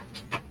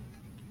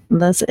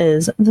This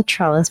is the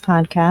Trellis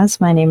Podcast.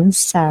 My name is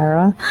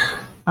Sarah.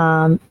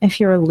 If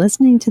you're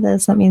listening to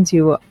this, that means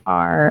you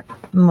are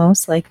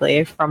most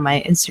likely from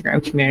my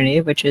Instagram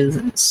community, which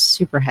is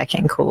super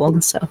heckin'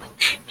 cool. So,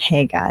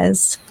 hey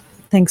guys,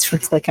 thanks for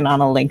clicking on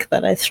a link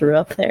that I threw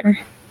up there.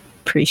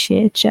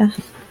 Appreciate you.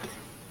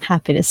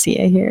 Happy to see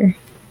you here.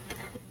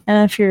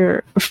 And if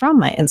you're from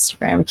my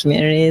Instagram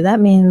community,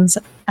 that means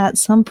at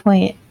some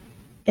point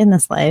in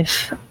this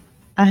life,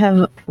 I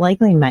have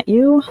likely met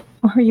you,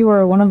 or you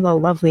are one of the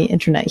lovely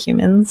internet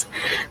humans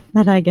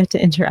that I get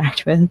to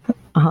interact with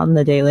on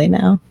the daily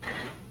now,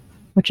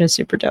 which is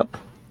super dope.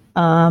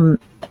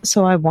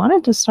 So I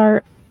wanted to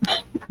start,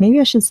 maybe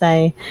I should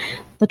say,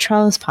 the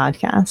Trellis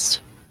Podcast.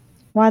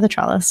 Why the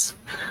Trellis?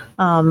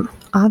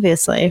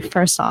 Obviously,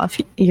 first off,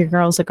 your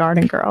girl's a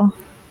garden girl.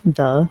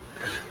 Duh.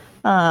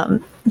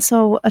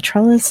 So a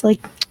trellis,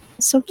 like,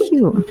 so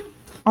cute.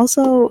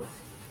 Also,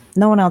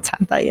 no one else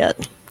had that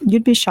yet.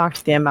 You'd be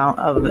shocked the amount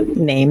of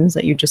names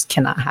that you just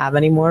cannot have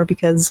anymore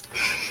because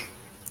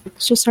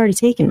it's just already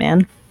taken,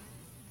 man.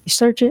 You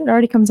search it, it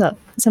already comes up.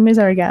 Somebody's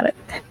already got it.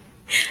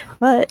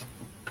 But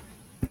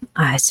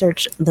I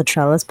searched the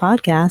Trellis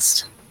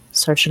Podcast,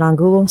 searched it on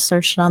Google,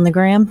 searched it on the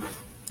gram,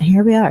 and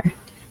here we are.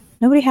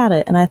 Nobody had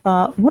it, and I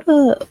thought, what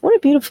a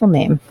beautiful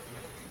name.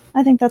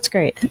 I think that's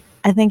great.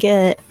 I think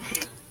it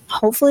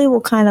hopefully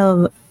will kind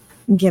of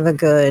give a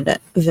good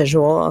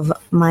visual of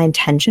my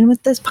intention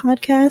with this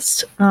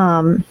podcast.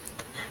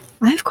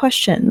 I have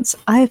questions.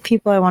 I have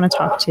people I want to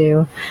talk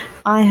to.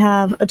 I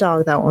have a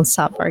dog that won't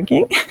stop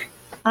barking.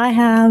 I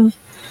have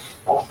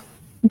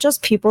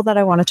just people that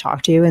I want to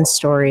talk to and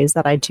stories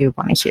that I do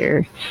want to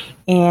hear.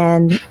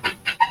 And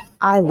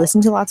I listen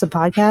to lots of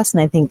podcasts,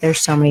 and I think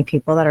there's so many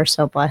people that are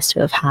so blessed to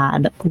have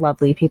had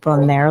lovely people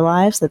in their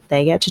lives that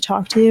they get to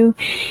talk to.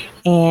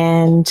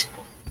 And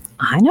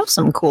I know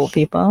some cool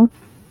people.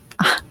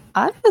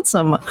 I've had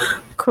some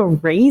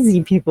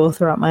crazy people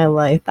throughout my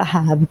life that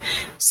have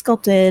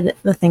sculpted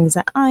the things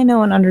that I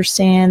know and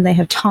understand. They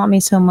have taught me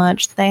so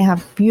much. They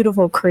have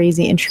beautiful,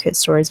 crazy, intricate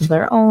stories of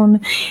their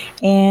own.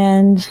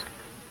 And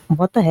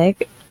what the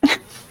heck?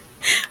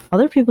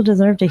 Other people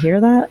deserve to hear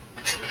that.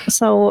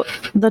 So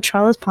the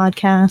Trellis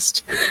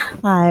Podcast,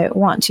 I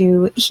want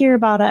to hear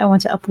about it. I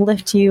want to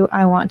uplift you.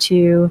 I want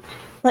to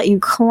let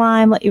you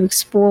climb, let you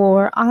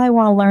explore. I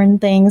want to learn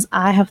things.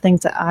 I have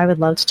things that I would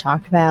love to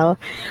talk about.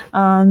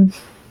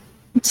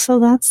 So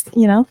that's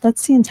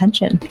the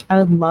intention. I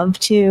would love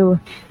to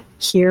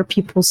hear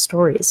people's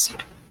stories.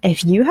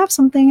 If you have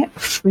something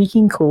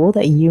freaking cool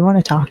that you want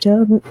to talk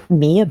to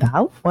me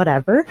about,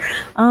 whatever,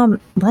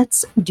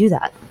 let's do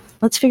that.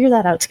 Let's figure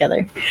that out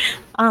together.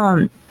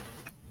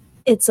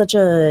 It's such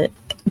a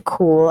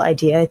cool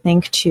idea, I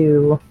think,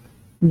 to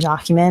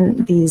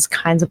document these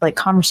kinds of like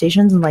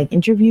conversations and like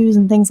interviews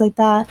and things like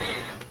that,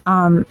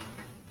 and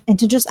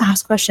to just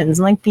ask questions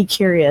and like be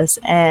curious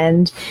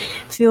and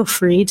feel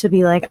free to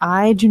be like,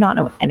 I do not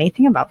know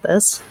anything about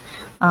this,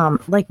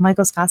 like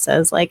Michael Scott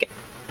says, like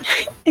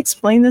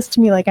explain this to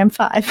me like I'm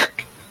 5.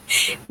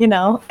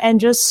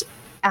 And just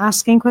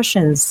asking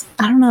questions.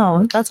 I don't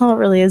know, that's all it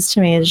really is to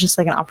me. It's just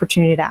like an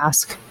opportunity to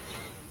ask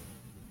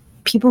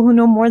people who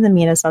know more than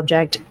me in a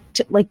subject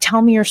to, like,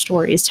 tell me your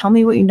stories, tell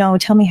me what you know,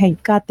 tell me how you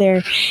got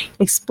there,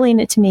 explain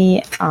it to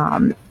me.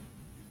 And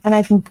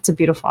I think it's a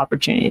beautiful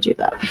opportunity to do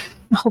that.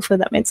 Hopefully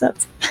that made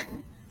sense.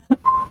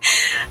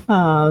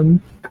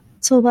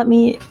 So let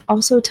me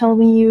also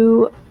tell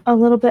you a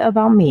little bit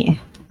about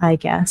me, I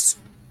guess.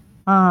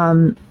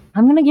 I'm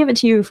going to give it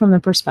to you from the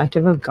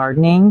perspective of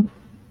gardening.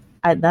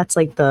 That's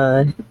like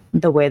the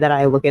way that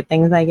I look at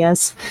things, I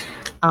guess.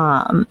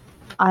 I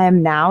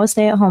am now a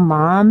stay-at-home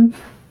mom.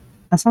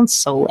 That sounds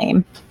so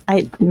lame.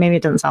 Maybe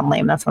it doesn't sound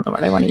lame. That's not the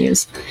word I want to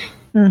use.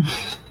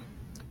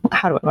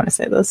 How do I want to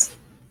say this?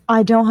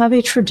 I don't have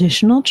a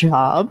traditional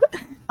job.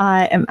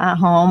 I am at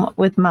home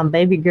with my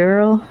baby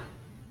girl,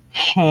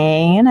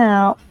 hanging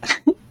out,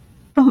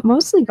 but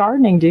mostly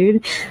gardening,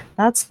 dude.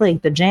 That's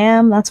like the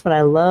jam. That's what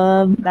I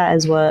love. That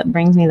is what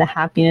brings me the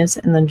happiness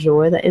and the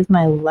joy that is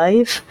my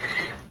life.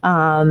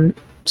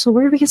 So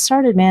where do we get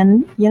started,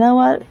 man? You know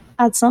what?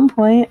 At some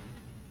point,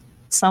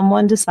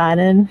 someone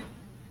decided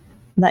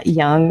that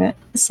young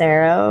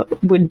Sarah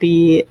would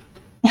be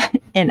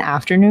in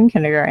afternoon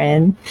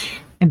kindergarten,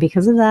 and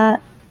because of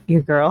that,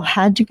 your girl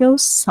had to go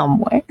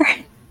somewhere.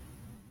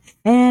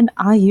 And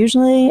I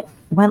usually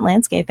went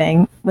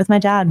landscaping with my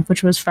dad,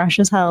 which was fresh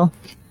as hell.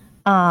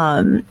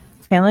 Family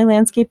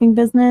landscaping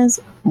business,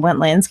 went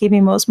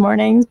landscaping most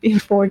mornings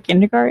before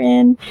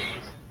kindergarten.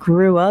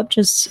 Grew up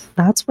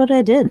that's what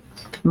I did.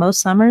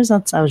 Most summers,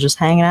 I was just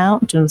hanging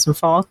out, doing some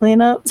fall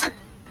cleanups.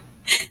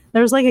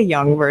 There was like a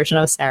young version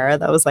of Sarah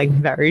that was like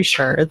very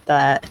sure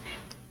that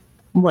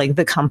like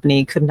the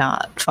company could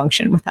not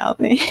function without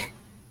me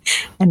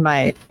and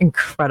my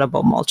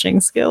incredible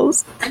mulching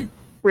skills.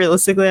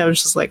 Realistically, I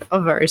was just like a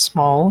very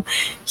small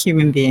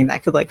human being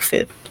that could like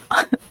fit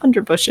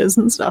under bushes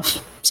and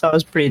stuff. So I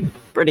was pretty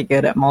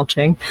good at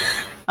mulching.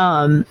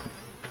 But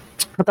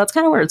But that's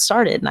kind of where it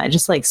started. And I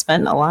just like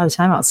spent a lot of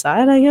time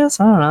outside, I guess.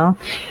 I don't know.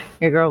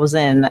 Your girl was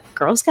in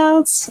Girl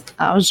Scouts.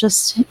 I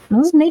was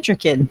a nature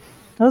kid.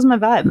 That was my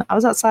vibe. I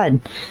was outside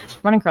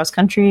running cross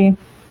country,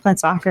 playing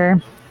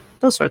soccer,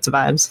 those sorts of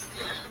vibes.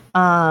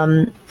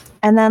 And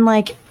then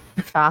like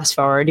fast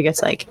forward, you get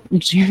to like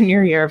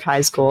junior year of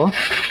high school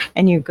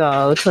and you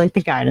go to like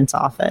the guidance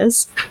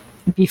office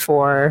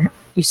before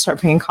you start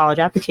putting college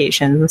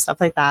applications and stuff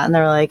like that. And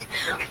they're like,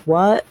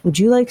 what would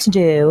you like to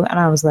do? And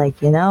I was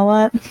like, you know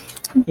what?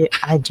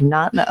 I do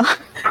not know.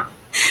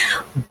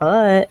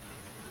 But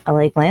I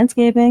like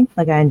landscaping.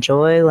 Like I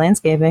enjoy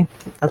landscaping.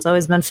 That's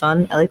always been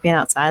fun. I like being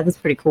outside. That's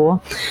pretty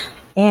cool.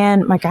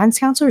 And my guidance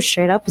counselor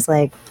straight up was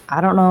like,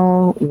 I don't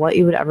know what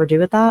you would ever do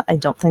with that. I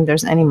don't think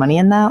there's any money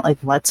in that. Like,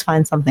 let's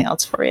find something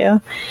else for you.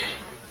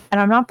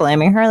 And I'm not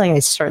blaming her. Like, I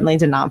certainly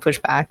did not push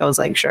back. I was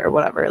like, sure,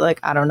 whatever. Like,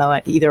 I don't know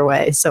it either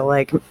way. So,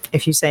 like,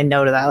 if you say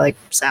no to that, like,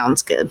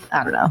 sounds good.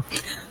 I don't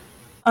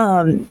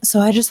know. So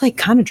I just like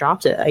kind of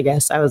dropped it, I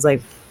guess. I was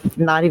like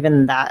not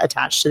even that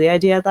attached to the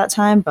idea at that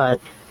time, but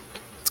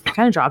I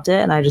kind of dropped it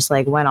and I just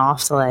like went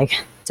off to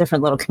like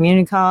different little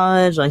community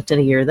college, like did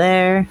a year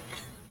there.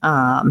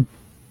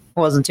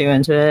 Wasn't too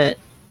into it.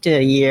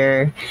 Did a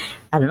year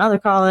at another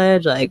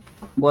college, like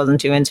wasn't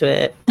too into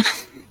it.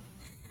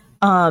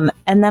 And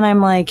then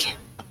I'm like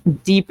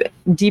deep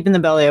in the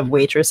belly of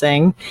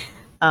waitressing.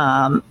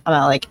 I'm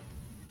at like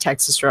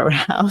Texas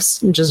Roadhouse,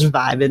 just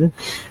vibing.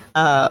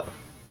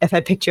 If I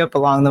picked you up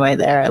along the way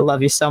there, I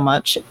love you so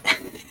much.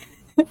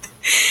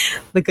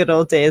 The good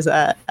old days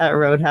at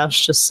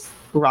Roadhouse, just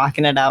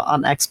rocking it out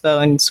on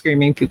Expo and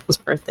screaming people's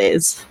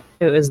birthdays.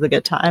 It was the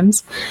good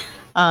times.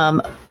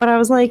 But I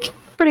was like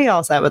pretty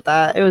all set with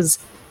that.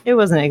 It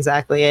wasn't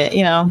exactly it,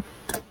 you know.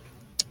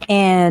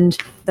 And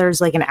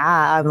there's like an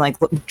ad, I'm like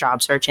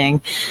job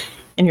searching,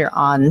 and you're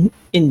on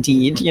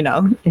Indeed, you know,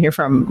 and you're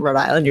from Rhode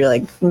Island, you're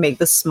like make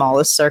the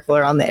smallest circle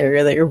around the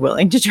area that you're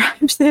willing to drive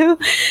to.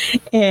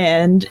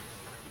 And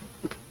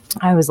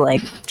I was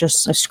like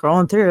just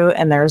scrolling through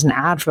and there's an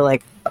ad for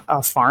like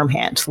a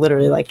farmhand,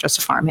 literally like just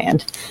a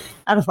farmhand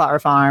at a flower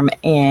farm.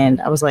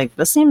 And I was like,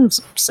 this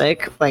seems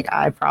sick. Like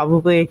I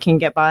probably can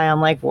get by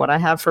on like what I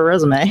have for a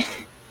resume,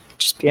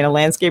 just being a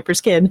landscaper's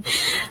kid,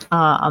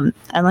 and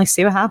like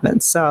see what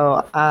happens.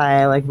 So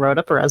I like wrote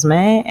up a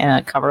resume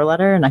and a cover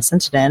letter and I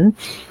sent it in.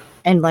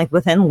 And like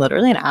within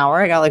literally an hour,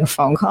 I got like a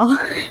phone call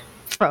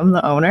from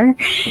the owner.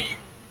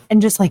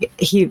 And just like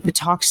he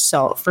talked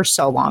for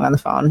so long on the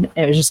phone.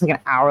 It was just like an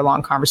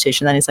hour-long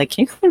conversation. Then he's like,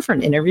 can you come in for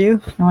an interview?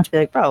 And I want to be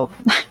like, bro,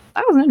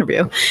 that was an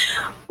interview.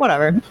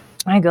 Whatever.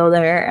 I go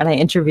there and I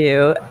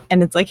interview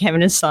and it's like him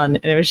and his son.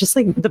 And it was just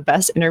like the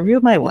best interview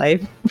of my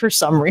life for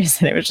some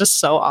reason. It was just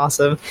so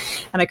awesome.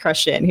 And I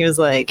crushed it. And he was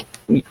like,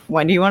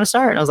 when do you want to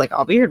start? And I was like,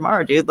 I'll be here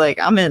tomorrow, dude.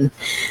 Like I'm in.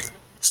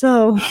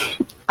 So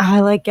I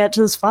like get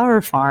to this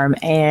flower farm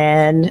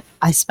and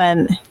I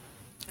spent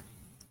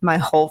my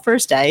whole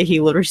first day,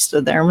 he literally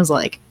stood there and was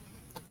like,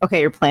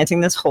 okay, you're planting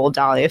this whole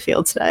dahlia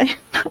field today.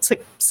 I was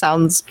like,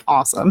 sounds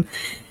awesome.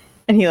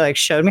 And he like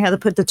showed me how to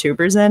put the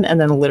tubers in and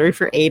then literally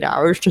for 8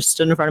 hours just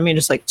stood in front of me and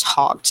just like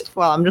talked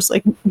while I'm just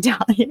like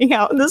dying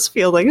out in this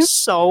field, like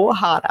so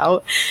hot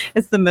out.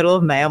 It's the middle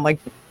of May. I'm like,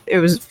 it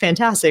was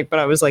fantastic, but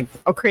I was like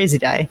a crazy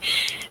day.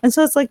 And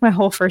so it's like my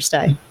whole first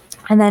day.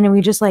 And then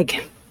we just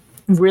like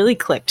really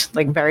clicked,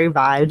 like very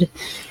vibed.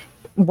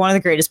 One of the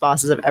greatest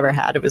bosses I've ever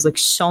had. It was like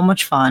so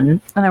much fun.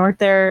 And I worked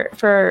there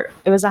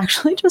it was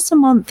actually just a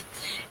month.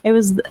 It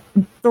was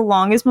the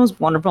longest, most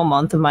wonderful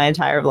month of my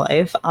entire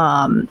life.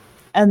 And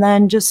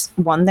then just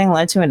one thing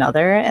led to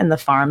another and the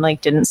farm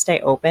like didn't stay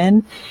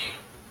open.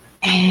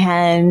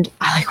 And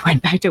I like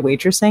went back to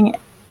waitressing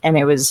and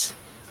it was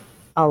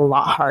a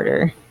lot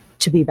harder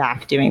to be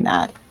back doing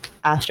that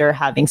after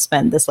having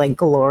spent this like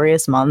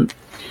glorious month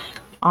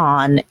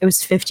it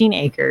was 15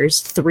 acres.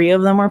 3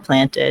 of them were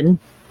planted.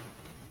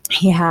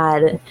 He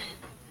had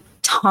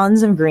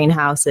tons of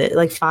greenhouses,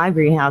 like 5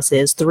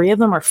 greenhouses. 3 of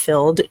them are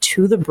filled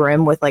to the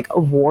brim with like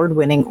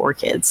award-winning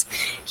orchids.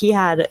 He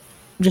had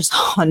just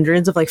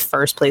hundreds of like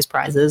first place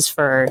prizes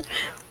for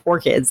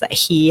orchids that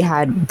he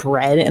had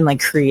bred and like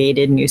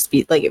created new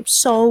species. Like it was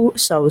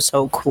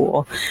so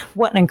cool.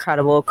 What an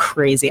incredible,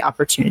 crazy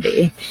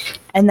opportunity.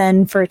 And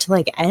then for it to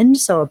like end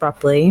so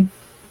abruptly,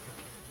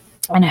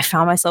 and I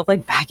found myself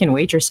like back in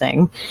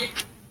waitressing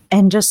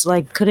and just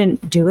like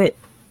couldn't do it.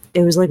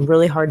 It was like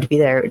really hard to be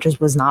there. It just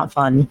was not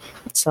fun.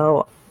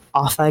 So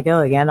off I go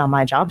again on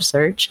my job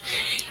search.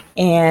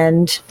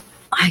 And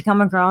I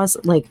come across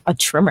like a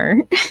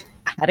trimmer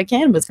at a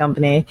cannabis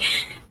company.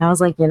 And I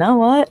was like, you know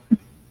what?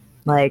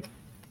 Like,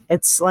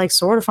 it's like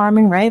sort of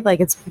farming, right?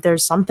 Like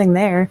there's something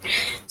there,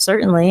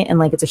 certainly. And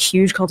like, it's a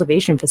huge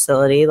cultivation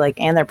facility, like,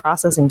 and their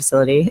processing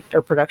facility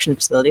or production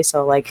facility.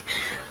 So like,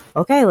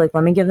 okay, like,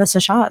 let me give this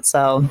a shot.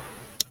 So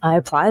I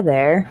apply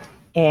there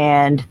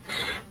and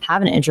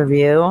have an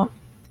interview.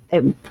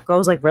 It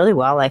goes like really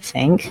well, I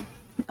think.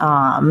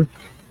 I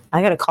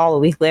got a call a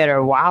week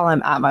later while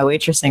I'm at my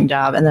waitressing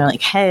job and they're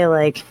like, hey,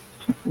 like,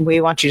 we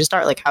want you to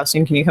start. Like, how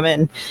soon can you come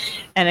in?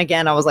 And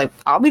again, I was like,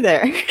 I'll be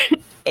there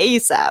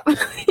ASAP.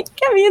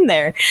 get me in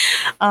there.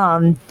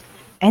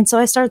 And so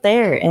I start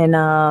there, and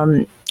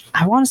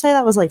I want to say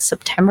that was like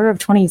September of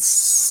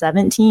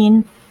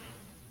 2017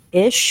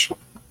 ish,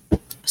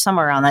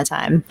 somewhere around that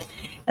time.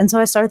 And so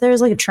I started there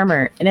as like a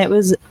trimmer, and it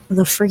was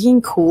the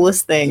freaking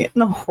coolest thing in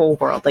the whole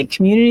world. Like,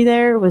 community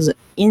there was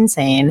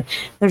insane.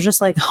 There's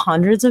just like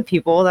hundreds of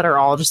people that are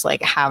all just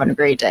like having a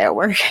great day at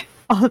work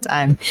all the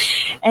time.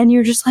 And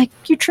you're just like,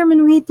 you're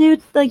trimming weed,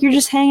 dude. Like, you're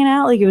just hanging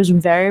out. Like, it was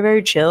very,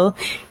 very chill.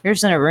 You're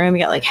just in a room.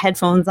 You got like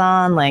headphones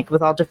on, like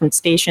with all different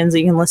stations that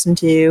you can listen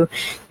to.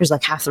 There's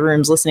like half the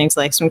rooms listening to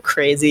like some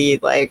crazy,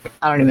 like,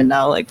 I don't even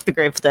know, like the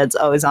Grateful Dead's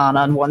always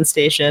on one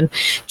station.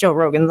 Joe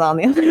Rogan's on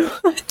the other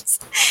ones.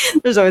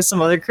 There's always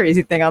some other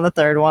crazy thing on the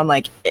third one.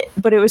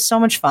 But it was so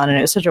much fun, and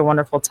it was such a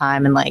wonderful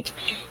time. And like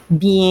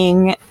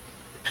being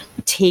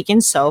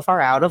taken so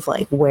far out of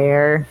like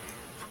where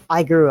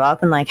I grew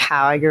up and like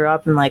how I grew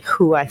up and like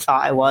who I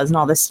thought I was and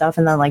all this stuff.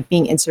 And then like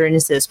being inserted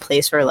into this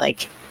place where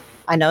like,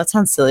 I know it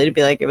sounds silly to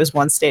be like, it was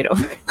one state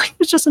over, like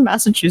it's just in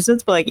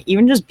Massachusetts, but like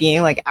even just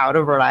being like out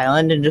of Rhode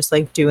Island and just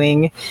like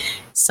doing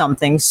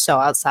something so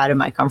outside of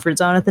my comfort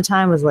zone at the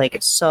time was like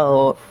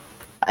so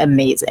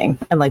amazing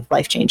and like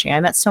life-changing. I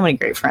met so many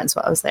great friends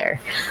while I was there.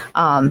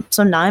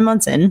 So 9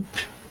 months in,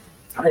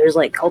 there's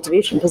like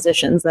cultivation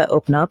positions that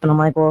open up, and I'm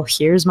like, well,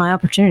 here's my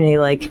opportunity.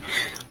 Like,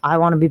 I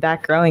want to be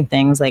back growing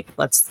things. Like,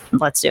 let's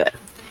do it.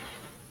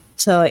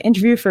 So I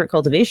interviewed for a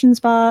cultivation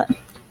spot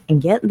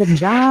and get the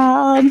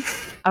job.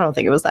 I don't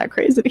think it was that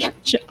crazy to get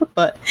the job,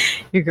 but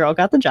your girl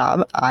got the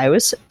job. I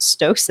was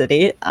Stoke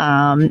City.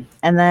 And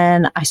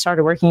then I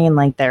started working in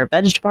like their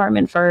veg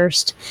department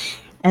first,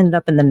 ended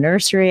up in the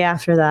nursery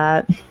after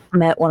that.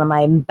 Met one of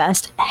my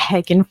best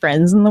heckin'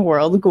 friends in the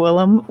world,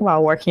 Gwillem,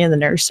 while working in the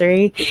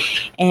nursery.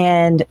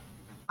 And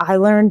I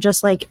learned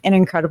just like an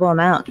incredible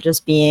amount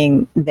just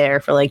being there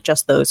for like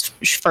just those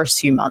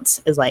first few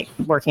months is like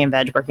working in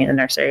veg, working in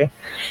the nursery.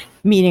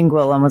 Meeting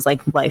Gwillem was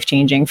like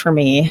life-changing for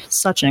me.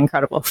 Such an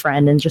incredible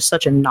friend and just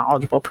such a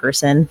knowledgeable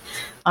person.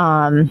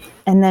 And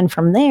then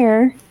from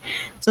there,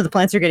 so the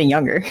plants are getting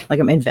younger. Like,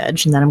 I'm in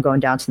veg, and then I'm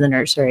going down to the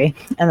nursery.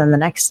 And then the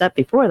next step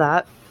before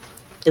that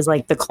is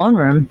like the clone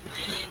room.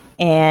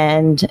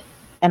 And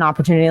an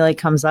opportunity like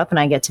comes up, and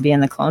I get to be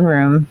in the clone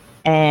room,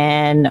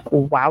 and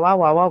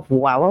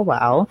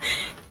wow,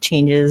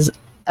 changes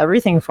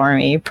everything for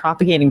me.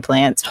 Propagating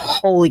plants,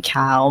 holy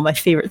cow, my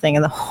favorite thing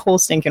in the whole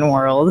stinking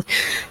world.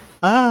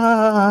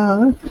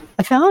 I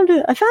found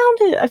it. I found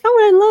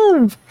what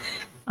I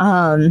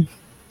love.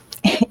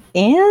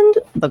 And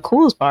the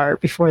coolest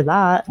part before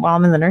that, while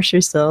I'm in the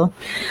nursery still,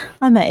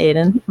 I met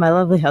Aiden, my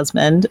lovely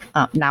husband,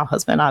 now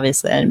husband,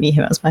 obviously. I didn't meet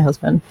him as my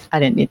husband. I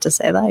didn't need to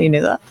say that. You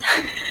knew that.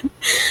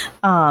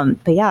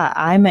 But yeah,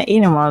 I met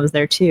Aiden while I was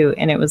there too.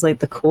 And it was like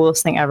the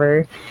coolest thing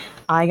ever.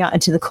 I got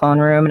into the clone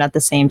room, and at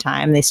the same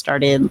time, they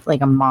started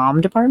like a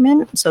mom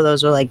department. So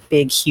those are like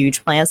big,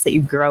 huge plants that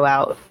you grow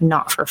out,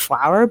 not for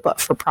flower,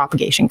 but for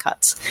propagation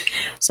cuts.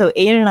 So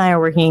Aiden and I are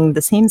working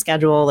the same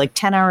schedule, like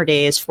 10-hour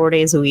days, 4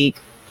 days a week.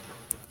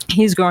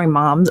 He's growing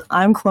moms.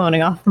 I'm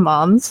cloning off the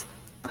moms.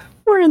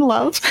 We're in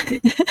love.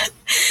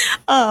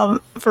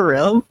 For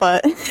real.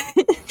 But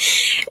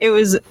it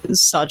was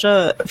such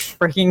a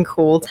freaking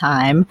cool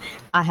time.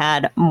 I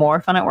had more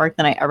fun at work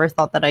than I ever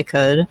thought that I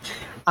could.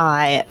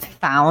 I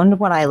found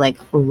what I like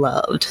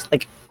loved.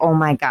 Like, oh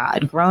my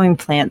God, growing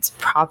plants,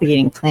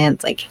 propagating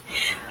plants, like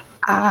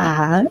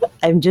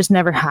I've just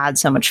never had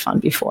so much fun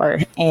before.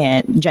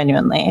 And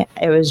genuinely,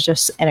 it was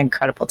just an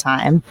incredible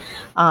time.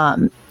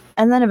 And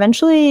then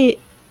eventually,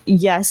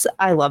 yes,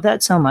 I love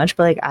that so much,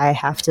 but like I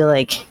have to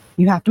like,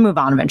 you have to move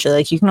on eventually.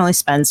 Like, you can only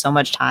spend so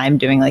much time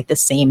doing like the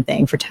same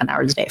thing for 10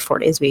 hours a day, 4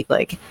 days a week.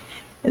 Like,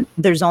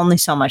 there's only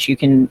so much you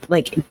can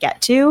like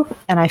get to.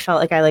 And I felt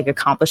like I like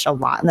accomplished a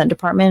lot in that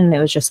department, and it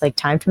was just like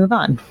time to move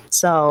on.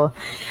 So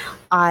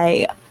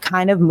I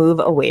kind of move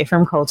away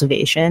from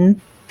cultivation,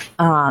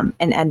 and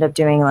end up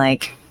doing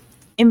like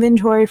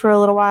inventory for a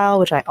little while,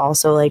 which I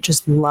also like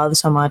just love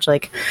so much.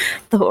 Like,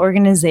 the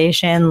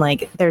organization,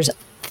 like there's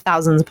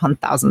thousands upon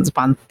thousands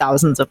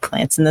of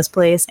plants in this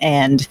place,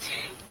 and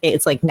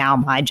it's like now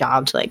my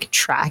job to like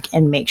track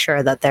and make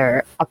sure that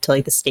they're up to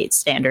like the state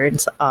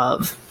standards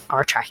of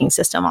our tracking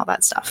system, all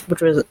that stuff,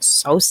 which was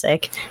so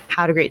sick.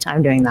 Had a great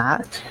time doing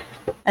that.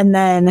 And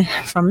then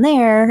from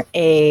there,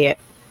 a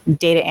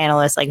data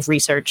analyst, like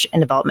research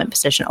and development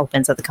position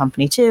opens at the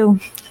company too.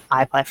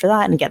 I apply for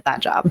that and get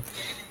that job.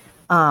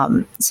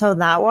 So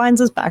that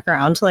winds us back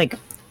around to like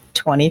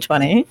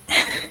 2020.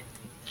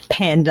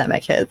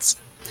 Pandemic hits.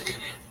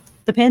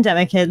 The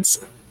pandemic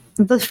hits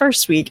the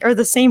first week, or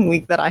the same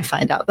week that I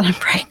find out that I'm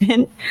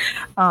pregnant,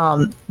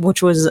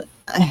 which was,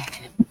 I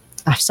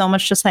have so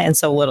much to say and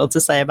so little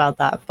to say about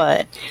that,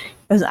 but it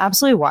was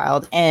absolutely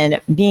wild. And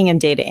being in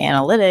data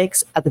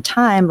analytics at the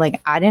time, like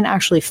I didn't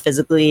actually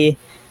physically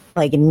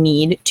like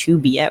need to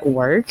be at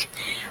work,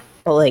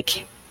 but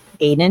like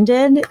Aiden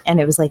did,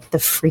 and it was like the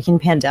freaking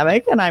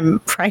pandemic, and I'm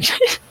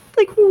pregnant.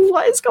 Like,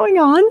 what is going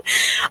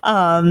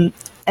on?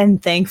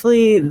 and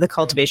thankfully the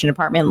cultivation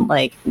department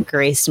like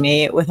graced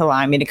me with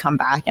allowing me to come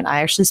back, and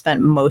I actually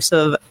spent most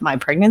of my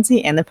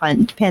pregnancy and the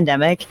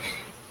pandemic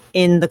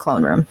in the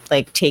clone room,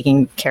 like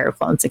taking care of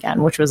clones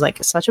again, which was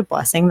like such a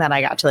blessing that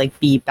I got to like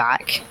be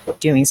back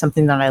doing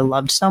something that I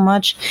loved so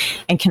much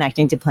and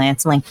connecting to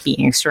plants and like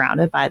being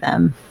surrounded by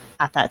them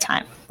at that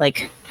time.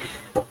 Like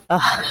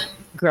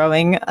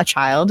growing a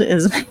child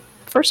is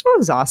first of all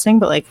exhausting,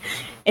 but like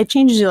it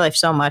changes your life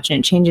so much and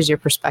it changes your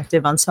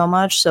perspective on so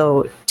much.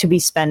 So to be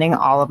spending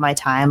all of my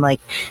time like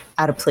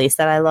at a place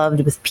that I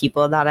loved with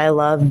people that I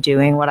loved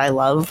doing what I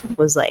love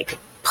was like,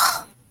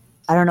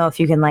 I don't know if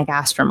you can like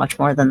ask for much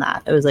more than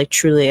that. It was like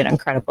truly an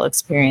incredible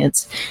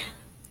experience.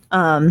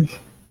 And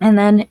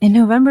then in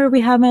November we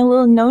had my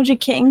little Noja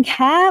kitten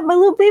cat, my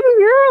little baby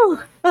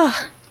girl.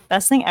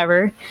 Best thing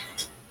ever.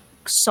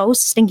 So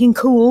stinking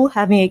cool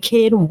having a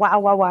kid.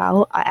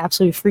 Wow. I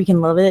absolutely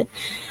freaking love it.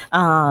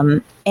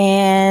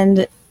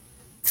 And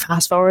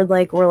fast forward,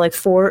 like we're like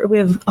we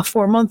have a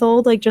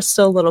 4-month-old, like just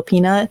still a little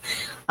peanut.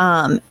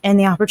 And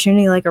the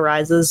opportunity like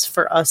arises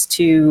for us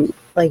to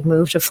like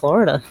move to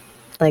Florida.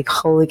 Like,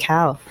 holy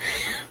cow.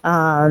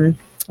 And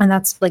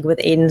that's like with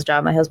Aiden's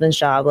job, my husband's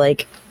job,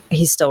 like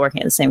he's still working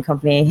at the same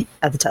company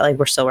at the time. Like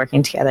we're still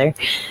working together.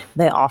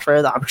 They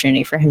offer the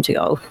opportunity for him to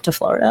go to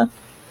Florida.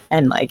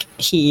 And like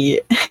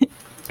we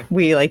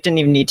like didn't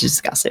even need to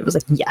discuss it. It was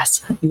like,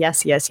 yes,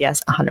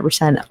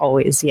 100%,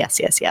 always,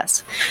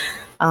 yes.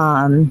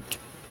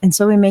 And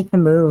so we make the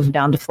move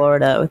down to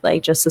Florida with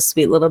like just a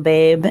sweet little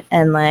babe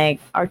and like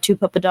our 2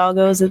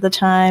 doggos at the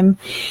time.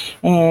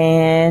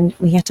 And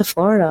we get to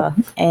Florida,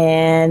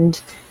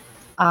 and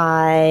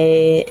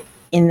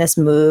in this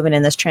move and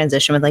in this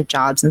transition with like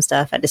jobs and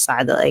stuff, I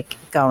decided that like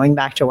going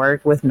back to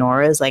work with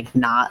Nora is like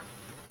not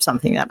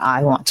something that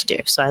I want to do.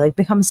 So I like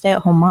become a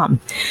stay-at-home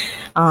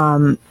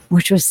mom,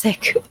 which was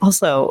sick.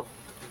 Also,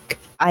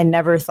 I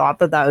never thought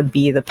that would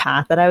be the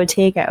path that I would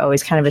take. I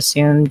always kind of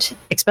assumed,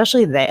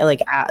 especially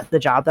like at the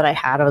job that I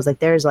had, I was like,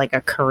 there's like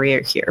a career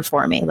here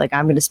for me. Like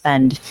I'm going to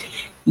spend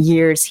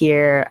years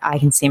here. I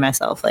can see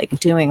myself like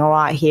doing a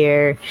lot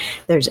here.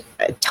 There's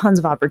tons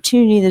of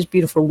opportunity. There's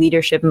beautiful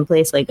leadership in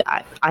place. Like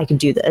I could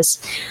do this.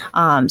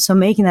 So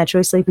making that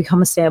choice, like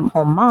become a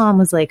stay-at-home mom,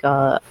 was like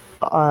a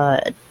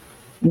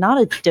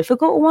not a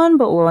difficult one,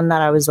 but one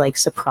that I was like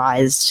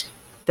surprised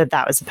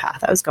that was the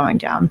path I was going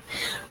down.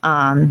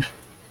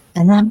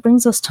 And that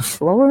brings us to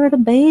Florida,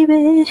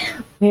 baby.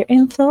 We're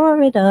in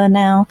Florida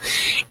now.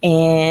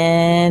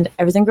 And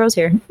everything grows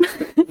here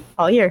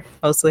all year,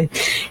 mostly.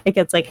 It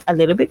gets like a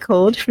little bit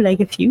cold for like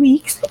a few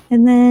weeks.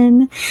 And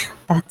then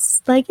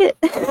that's like it.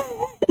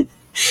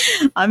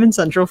 I'm in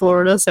Central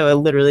Florida, so it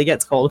literally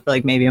gets cold for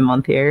like maybe a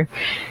month here.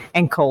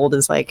 And cold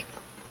is like,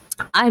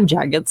 I have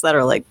jackets that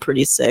are like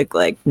pretty sick,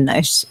 like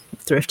nice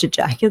thrifted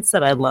jackets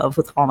that I love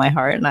with all my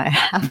heart. And I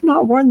have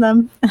not worn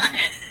them.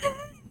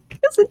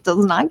 It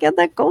does not get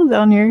that cold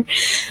down here,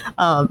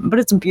 but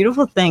it's a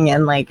beautiful thing.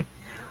 And like,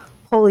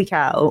 holy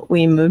cow,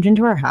 we moved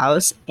into our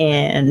house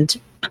and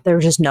there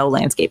was just no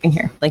landscaping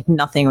here. Like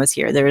nothing was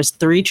here. There was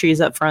 3 trees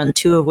up front,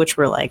 2 of which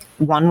were like,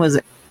 one was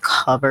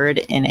covered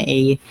in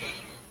a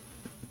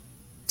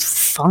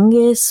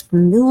fungus,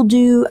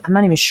 mildew. I'm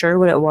not even sure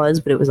what it was,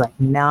 but it was like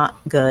not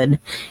good.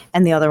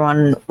 And the other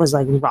one was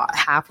like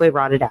halfway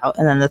rotted out.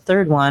 And then the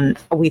third one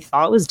we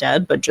thought was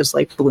dead, but just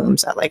like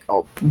blooms at like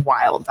a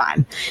wild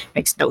time.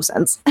 Makes no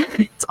sense.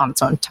 It's on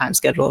its own time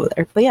schedule over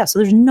there. But yeah, so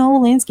there's no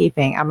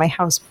landscaping at my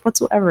house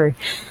whatsoever.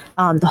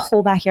 The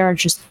whole backyard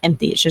is just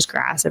empty. It's just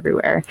grass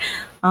everywhere.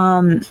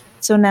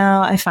 So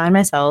now I find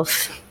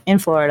myself in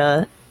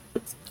Florida.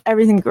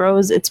 Everything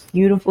grows. It's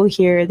beautiful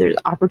here. There's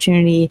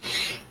opportunity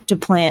to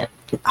plant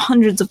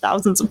hundreds of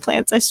thousands of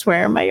plants, I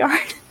swear, in my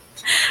yard.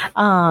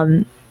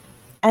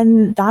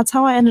 And that's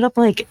how I ended up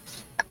like,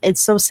 it's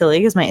so silly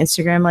because my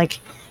Instagram like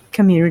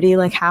community,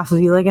 like half of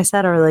you, like I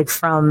said, are like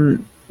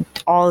from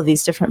all of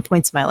these different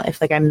points in my life.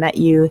 Like I met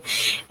you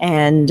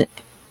and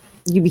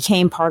you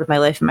became part of my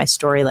life and my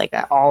story, like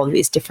at all of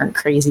these different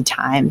crazy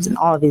times and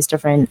all of these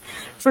different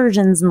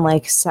versions and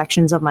like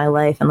sections of my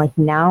life. And like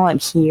now I'm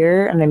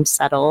here and I'm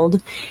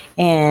settled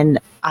and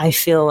I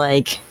feel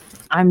like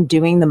I'm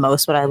doing the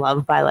most what I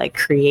love by like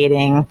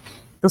creating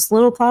this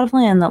little plot of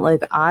land that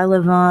like I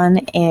live on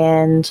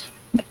and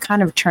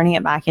kind of turning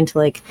it back into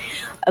like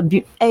a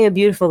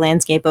beautiful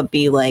landscape, but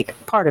be like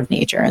part of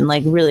nature and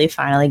like really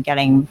finally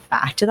getting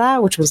back to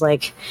that, which was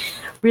like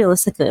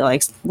realistically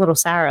like little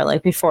Sarah,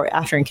 like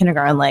after in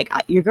kindergarten, like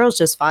your girl's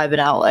just vibing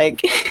out,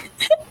 like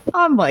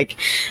I'm like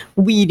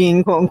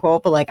weeding, quote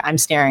unquote, but like I'm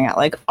staring at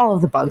like all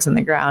of the bugs in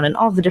the ground and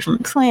all the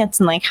different plants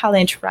and like how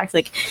they interact.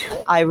 Like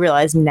I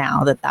realize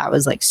now that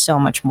was like so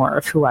much more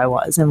of who I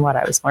was and what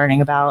I was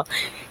learning about.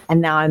 And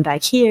now I'm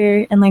back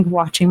here and like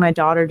watching my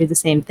daughter do the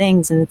same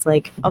things. And it's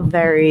like a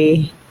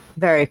very,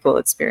 very cool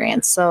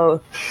experience.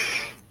 So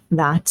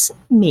that's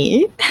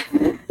me.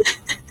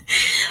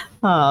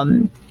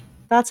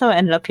 That's how I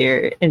ended up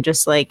here. And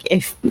just like,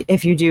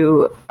 if you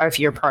do, or if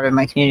you're part of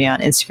my community on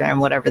Instagram,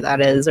 whatever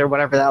that is, or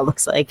whatever that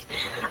looks like,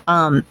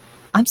 I'm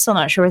still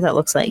not sure what that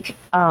looks like.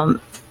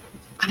 I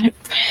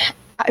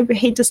I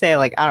hate to say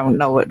like I don't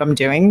know what I'm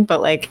doing,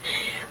 but like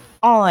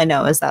all I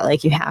know is that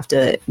like you have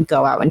to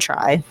go out and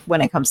try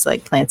when it comes to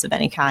like plants of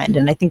any kind.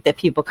 And I think that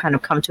people kind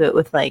of come to it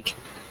with like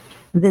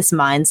this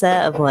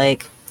mindset of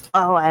like,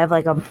 oh, I have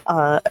like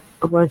a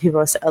what do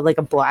people say, like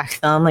a black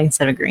thumb, like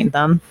instead of a green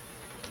thumb.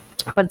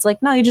 But it's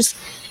like, no, you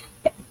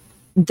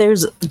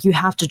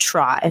have to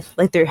try.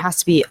 Like there has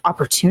to be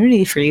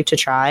opportunity for you to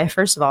try,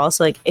 first of all.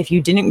 So like if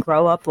you didn't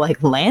grow up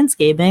like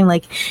landscaping,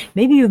 like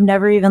maybe you've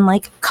never even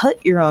like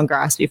cut your own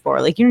grass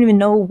before. Like you don't even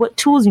know what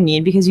tools you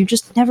need because you've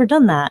just never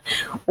done that.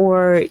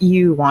 Or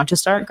you want to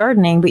start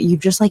gardening, but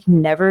you've just like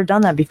never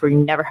done that before. You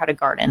never had a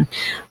garden.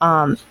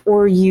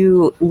 Or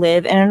you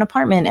live in an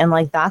apartment and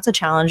like that's a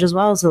challenge as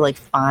well. So like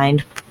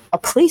find a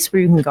place where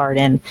you can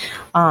garden,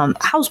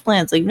 house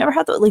plants. Like you've never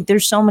had the, like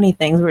there's so many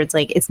things where it's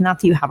like it's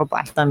not that you have a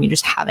black thumb, you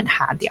just haven't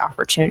had the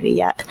opportunity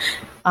yet.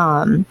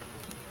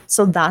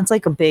 So that's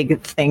like a big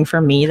thing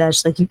for me.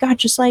 That's like you gotta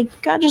just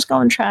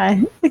go and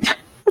try.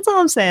 That's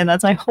all I'm saying.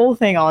 That's my whole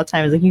thing all the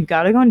time is like you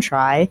gotta go and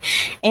try,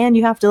 and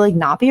you have to like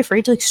not be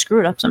afraid to like screw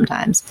it up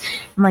sometimes.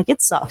 And like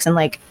it sucks, and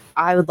like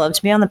I would love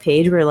to be on the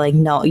page where like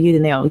no, you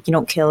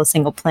don't kill a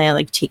single plant,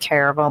 like take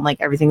care of them, like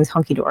everything's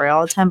hunky dory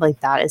all the time. But like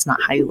that is not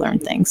how you learn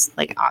things.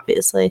 Like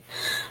obviously,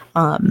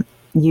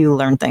 you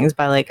learn things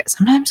by like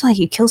sometimes like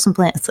you kill some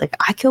plants. Like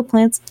I kill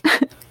plants.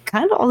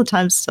 Kind of all the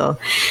time still.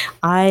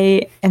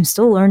 I am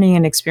still learning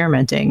and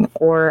experimenting,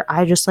 or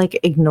I just like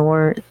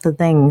ignore the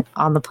thing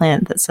on the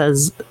plant that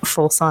says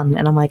full sun,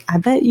 and I'm like, I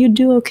bet you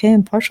do okay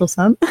in partial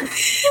sun.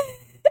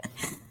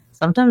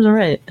 Sometimes I'm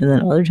right, and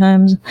then other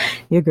times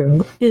your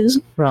girl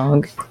is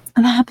wrong,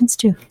 and that happens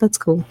too. That's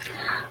cool.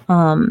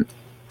 But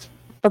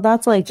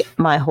that's like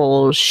my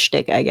whole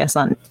shtick, I guess,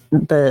 on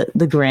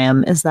the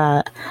gram is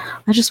that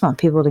I just want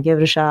people to give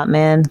it a shot,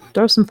 man.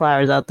 Throw some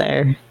flowers out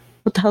there.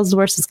 What the hell's the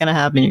worst that's going to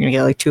happen? You're going to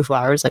get like 2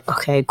 flowers. Like,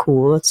 okay,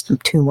 cool. That's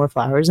 2 more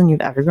flowers than you've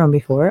ever grown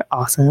before.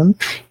 Awesome.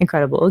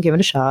 Incredible. Give it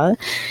a shot.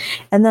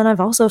 And then I've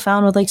also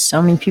found with like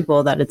so many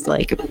people that it's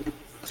like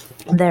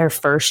their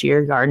first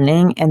year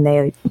gardening and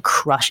they like,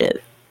 crush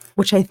it,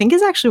 which I think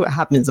is actually what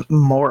happens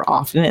more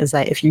often is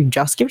that if you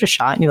just give it a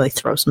shot and you like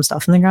throw some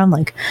stuff in the ground,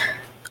 like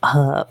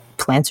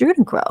plants are going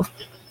to grow.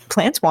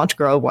 Plants want to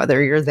grow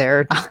whether you're there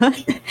or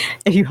not.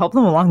 If you help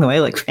them along the way,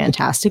 like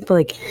fantastic, but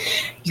like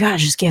you gotta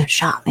just give it a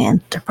shot, man.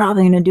 They're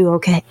probably gonna do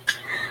okay.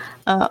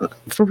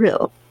 For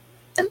real.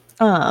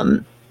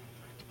 Now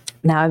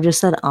I've just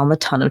said a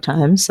ton of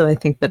times, so I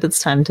think that it's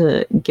time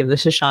to give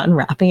this a shot and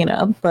wrapping it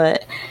up.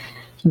 But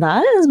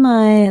that's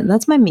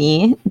my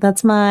me.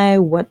 That's my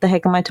what the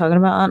heck am I talking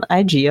about on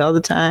IG all the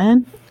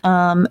time.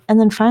 And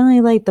then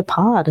finally like the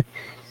pod.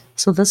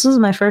 So this was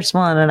my first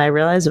one, and I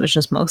realized it was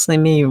just mostly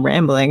me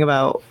rambling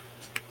about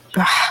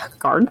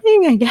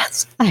gardening, I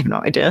guess. I have no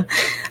idea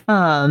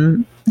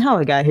how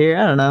I got here.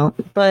 I don't know.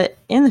 But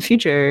in the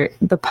future,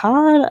 the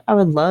pod, I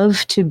would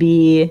love to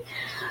be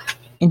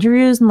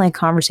interviews and like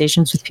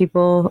conversations with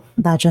people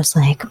that just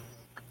like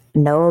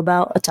know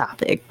about a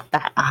topic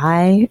that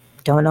I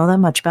don't know that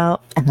much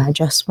about, and I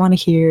just want to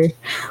hear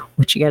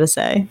what you got to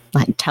say.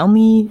 Like, tell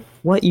me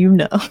what you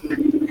know.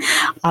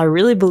 I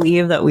really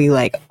believe that we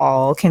like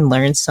all can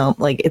learn so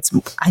like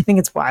I think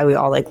it's why we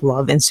all like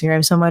love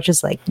Instagram so much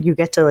is like you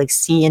get to like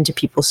see into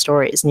people's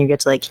stories and you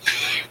get to like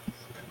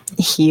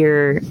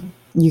hear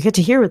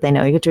what they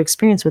know. You get to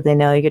experience what they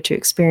know. You get to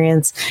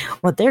experience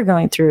what they're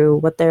going through,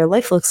 what their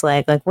life looks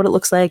like what it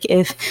looks like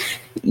if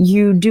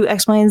you do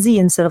X, Y, and Z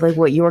instead of like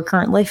what your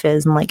current life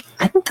is. And like,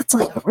 I think that's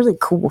like a really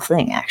cool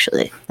thing,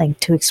 actually. Like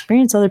to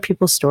experience other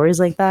people's stories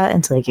like that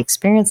and to like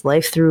experience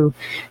life through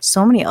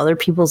so many other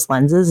people's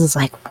lenses is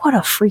like, what a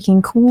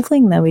freaking cool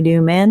thing that we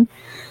do, man.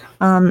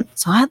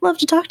 So I'd love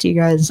to talk to you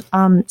guys.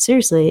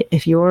 Seriously,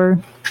 if you're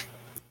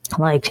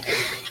like,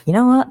 you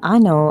know what? I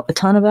know a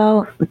ton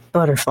about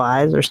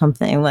butterflies or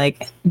something.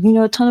 Like, you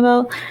know a ton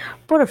about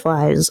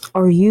butterflies.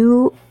 Are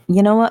you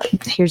know what?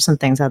 Here's some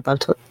things I'd love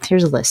to.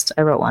 Here's a list.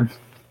 I wrote one.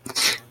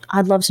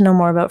 I'd love to know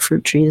more about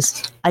fruit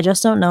trees. I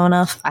just don't know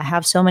enough. I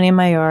have so many in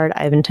my yard.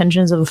 I have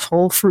intentions of a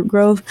full fruit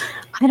grove.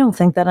 I don't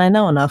think that I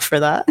know enough for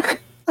that.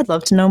 I'd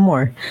love to know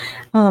more.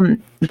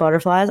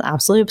 Butterflies,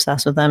 absolutely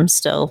obsessed with them.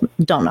 Still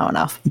don't know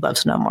enough. Love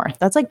to know more.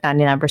 That's like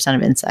 99%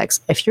 of insects.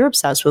 If you're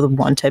obsessed with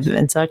one type of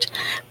insect,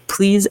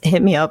 please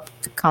hit me up.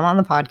 Come on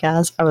the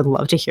podcast. I would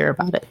love to hear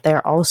about it.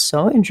 They're all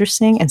so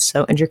interesting and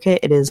so intricate.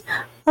 It is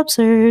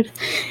absurd.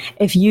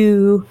 If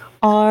you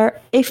are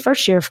a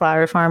first-year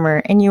flower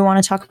farmer and you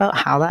want to talk about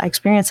how that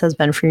experience has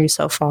been for you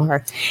so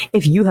far,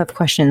 if you have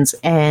questions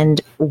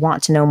and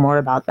want to know more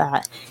about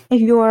that, if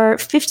you're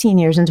 15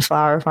 years into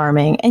flower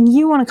farming and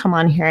you want to come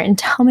on here and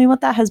tell me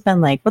what that has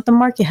been like, what the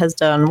market has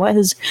done, what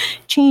has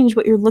changed,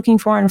 what you're looking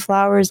for in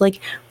flowers,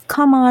 like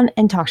come on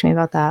and talk to me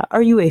about that.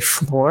 Are you a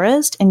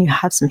florist and you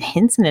have some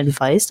hints and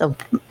advice of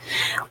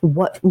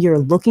what you're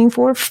looking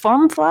for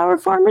from flower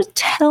farmers?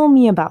 Tell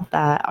me about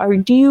that. Or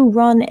do you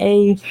run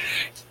a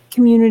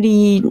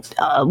community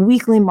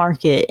weekly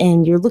market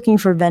and you're looking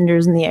for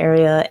vendors in the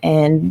area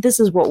and this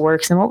is what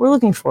works and what we're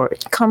looking for?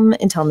 Come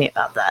and tell me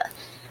about that.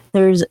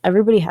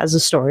 everybody has a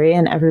story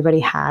and everybody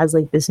has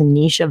like this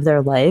niche of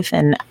their life.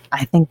 And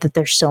I think that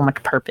there's so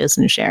much purpose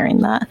in sharing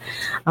that.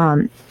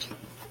 And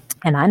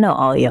I know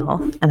all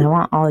y'all, and I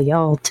want all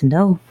y'all to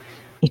know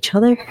each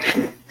other.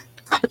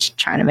 I was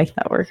trying to make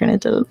that work and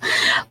it didn't.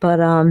 But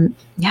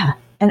yeah.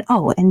 And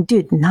and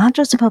dude, not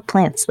just about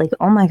plants. Like,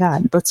 oh my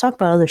God, let's talk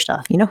about other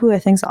stuff. You know who I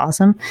think's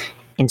awesome?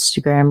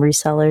 Instagram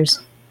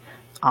resellers.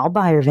 I'll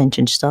buy your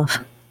vintage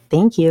stuff.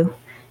 Thank you.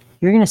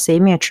 You're going to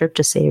save me a trip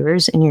to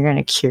Savers and you're going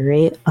to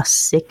curate a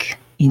sick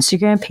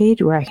Instagram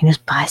page where I can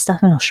just buy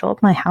stuff and it'll show up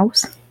at my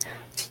house.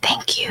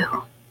 Thank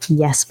you.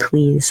 Yes,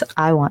 please.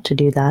 I want to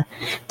do that.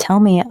 Tell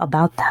me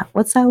about that.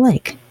 What's that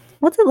like?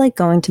 What's it like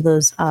going to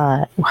those,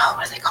 what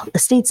are they called?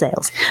 Estate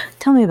sales.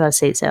 Tell me about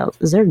estate sales.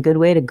 Is there a good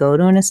way to go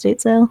to an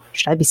estate sale?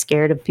 Should I be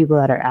scared of people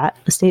that are at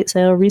estate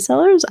sale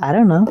resellers? I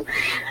don't know.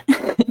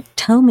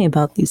 Tell me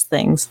about these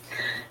things.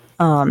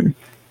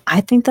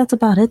 I think that's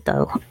about it,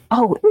 though.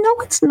 Oh, no,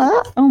 it's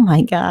not. Oh,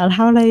 my God.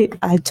 How did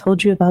I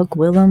told you about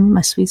Gwillem,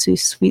 my sweet, sweet,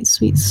 sweet,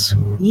 sweet,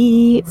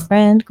 sweet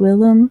friend,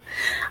 Gwillem.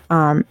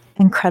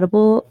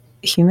 Incredible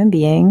human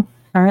being,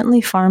 currently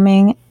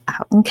farming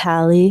out in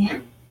Cali.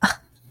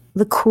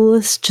 The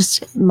coolest,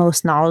 just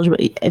most knowledgeable.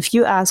 If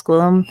you ask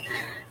Willem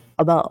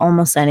about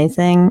almost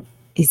anything,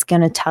 he's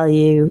going to tell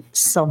you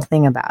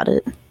something about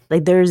it.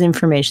 Like, there's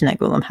information that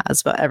Willem has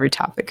about every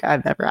topic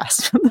I've ever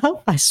asked him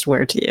about, I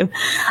swear to you.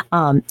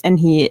 And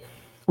he,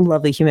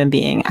 lovely human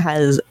being,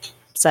 has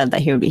said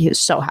that he was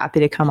so happy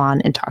to come on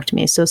and talk to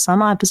me. So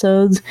some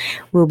episodes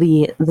will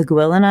be the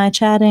Gwill and I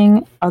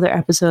chatting. Other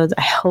episodes,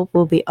 I hope,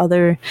 will be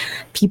other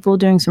people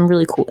doing some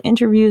really cool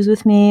interviews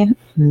with me.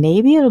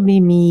 Maybe it'll be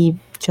me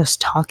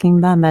just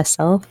talking by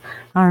myself.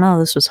 I don't know.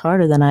 This was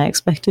harder than I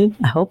expected.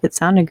 I hope it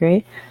sounded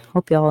great.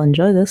 Hope y'all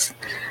enjoy this.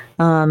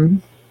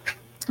 And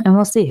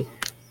we'll see.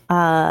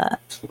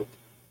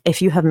 If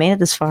you have made it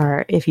this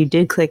far, if you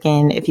did click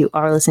in, if you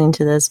are listening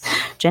to this,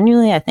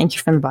 genuinely, I thank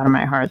you from the bottom of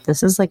my heart.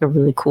 This is like a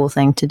really cool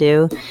thing to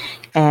do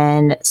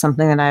and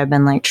something that I've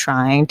been like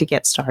trying to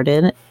get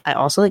started. I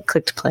also like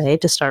clicked play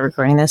to start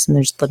recording this and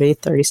there's literally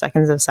 30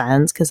 seconds of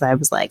silence because I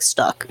was like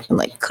stuck and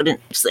like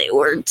couldn't say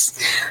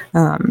words.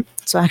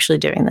 So actually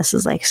doing this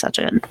is like such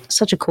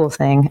a cool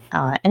thing.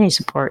 Any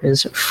support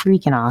is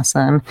freaking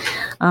awesome.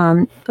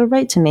 But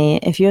write to me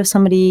if you have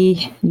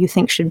somebody you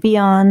think should be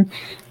on.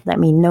 Let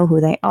me know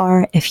who they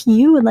are. If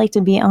you would like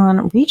to be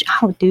on, reach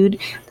out, dude.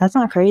 That's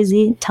not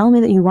crazy. Tell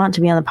me that you want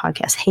to be on the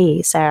podcast.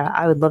 Hey, Sarah,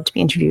 I would love to be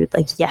interviewed.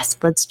 Like, yes,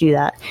 let's do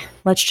that.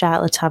 Let's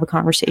chat. Let's have a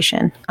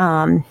conversation.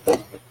 And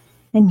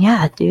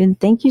yeah, dude,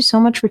 thank you so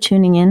much for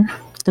tuning in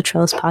to the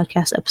Trellis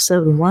Podcast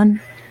episode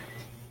 1.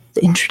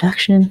 The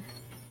introduction.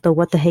 The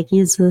what the heck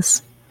is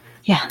this?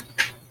 Yeah.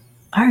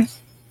 All right.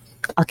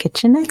 I'll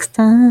catch you next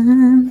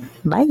time.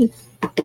 Bye.